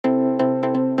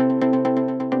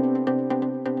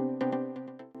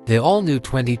The all-new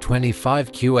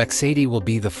 2025 QX80 will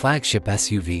be the flagship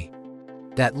SUV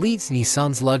that leads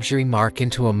Nissan's luxury marque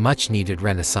into a much-needed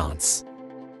renaissance.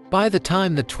 By the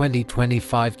time the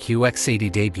 2025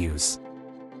 QX80 debuts,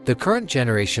 the current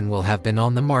generation will have been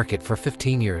on the market for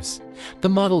 15 years. The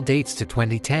model dates to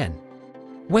 2010,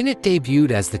 when it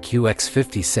debuted as the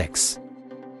QX56.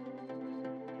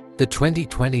 The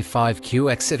 2025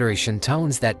 QX iteration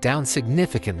tones that down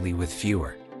significantly with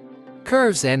fewer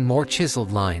curves and more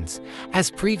chiseled lines,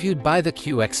 as previewed by the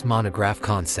QX monograph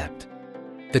concept.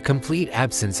 The complete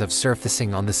absence of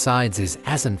surfacing on the sides is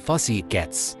as unfussy it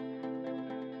gets.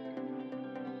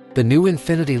 The new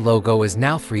Infiniti logo is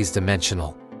now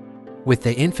three-dimensional, with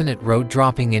the infinite road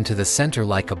dropping into the center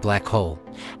like a black hole,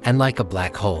 and like a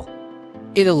black hole,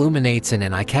 it illuminates in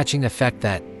an eye-catching effect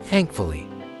that, thankfully,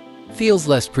 feels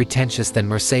less pretentious than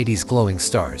Mercedes' glowing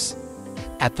stars.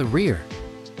 At the rear,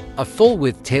 a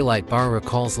full-width taillight bar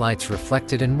recalls lights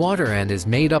reflected in water and is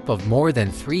made up of more than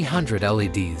 300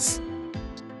 LEDs.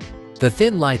 The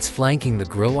thin lights flanking the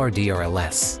grille are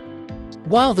DRLS,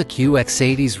 while the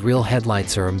QX80's real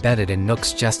headlights are embedded in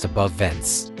nooks just above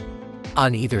vents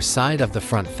on either side of the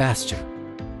front fascia.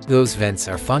 Those vents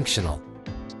are functional,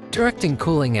 directing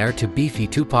cooling air to beefy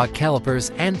 2-pot calipers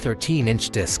and 13-inch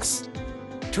discs.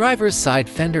 Driver's side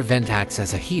fender vent acts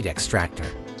as a heat extractor.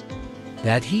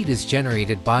 That heat is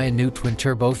generated by a new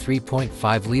twin-turbo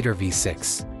 3.5-liter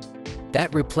V6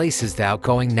 that replaces the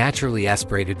outgoing naturally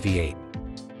aspirated V8.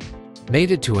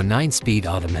 Mated to a 9-speed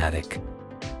automatic,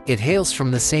 it hails from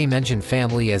the same engine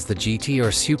family as the GT or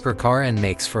supercar and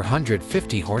makes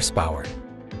 450 horsepower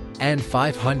and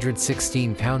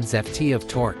 516 pounds-ft of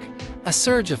torque, a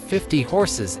surge of 50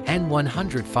 horses and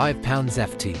 105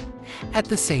 pounds-ft. At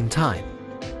the same time,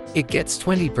 it gets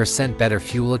 20% better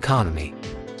fuel economy.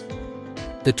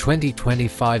 The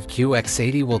 2025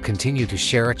 QX80 will continue to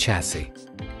share a chassis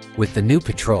with the new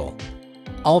Patrol,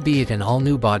 albeit an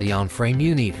all-new body-on-frame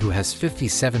unit who has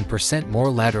 57%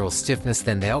 more lateral stiffness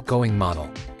than the outgoing model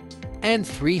and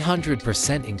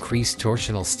 300% increased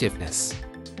torsional stiffness.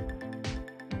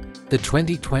 The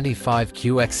 2025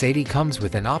 QX80 comes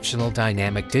with an optional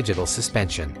dynamic digital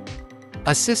suspension,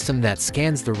 a system that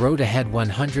scans the road ahead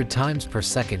 100 times per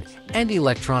second and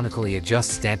electronically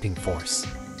adjusts damping force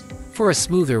for a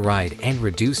smoother ride and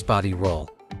reduced body roll.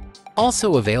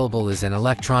 Also available is an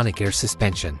electronic air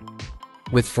suspension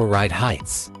with 4 ride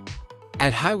heights.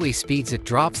 At highway speeds it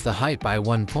drops the height by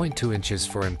 1.2 inches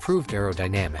for improved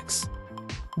aerodynamics,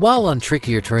 while on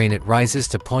trickier terrain it rises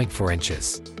to 0.4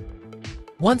 inches.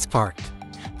 Once parked,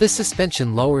 the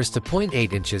suspension lowers to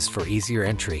 0.8 inches for easier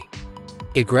entry,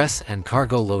 egress and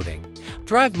cargo loading.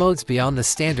 Drive modes beyond the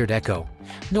standard Eco,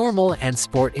 Normal and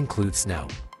Sport include snow,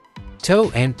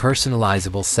 tow and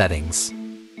personalizable settings.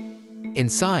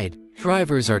 Inside,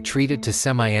 drivers are treated to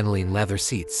semi-aniline leather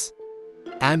seats,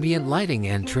 ambient lighting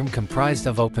and trim comprised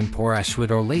of open-pore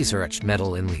ashwood or laser-etched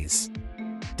metal inlays,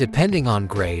 depending on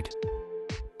grade.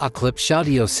 A clip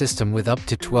audio system with up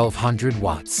to 1200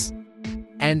 watts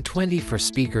and 24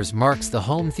 speakers marks the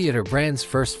home theater brand's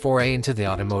first foray into the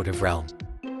automotive realm.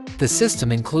 The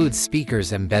system includes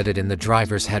speakers embedded in the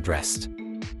driver's headrest,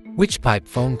 which pipe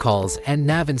phone calls and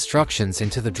nav instructions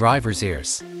into the driver's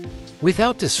ears,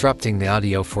 without disrupting the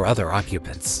audio for other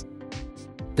occupants.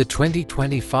 The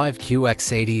 2025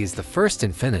 QX80 is the first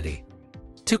Infiniti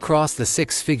to cross the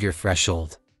 6-figure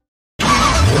threshold.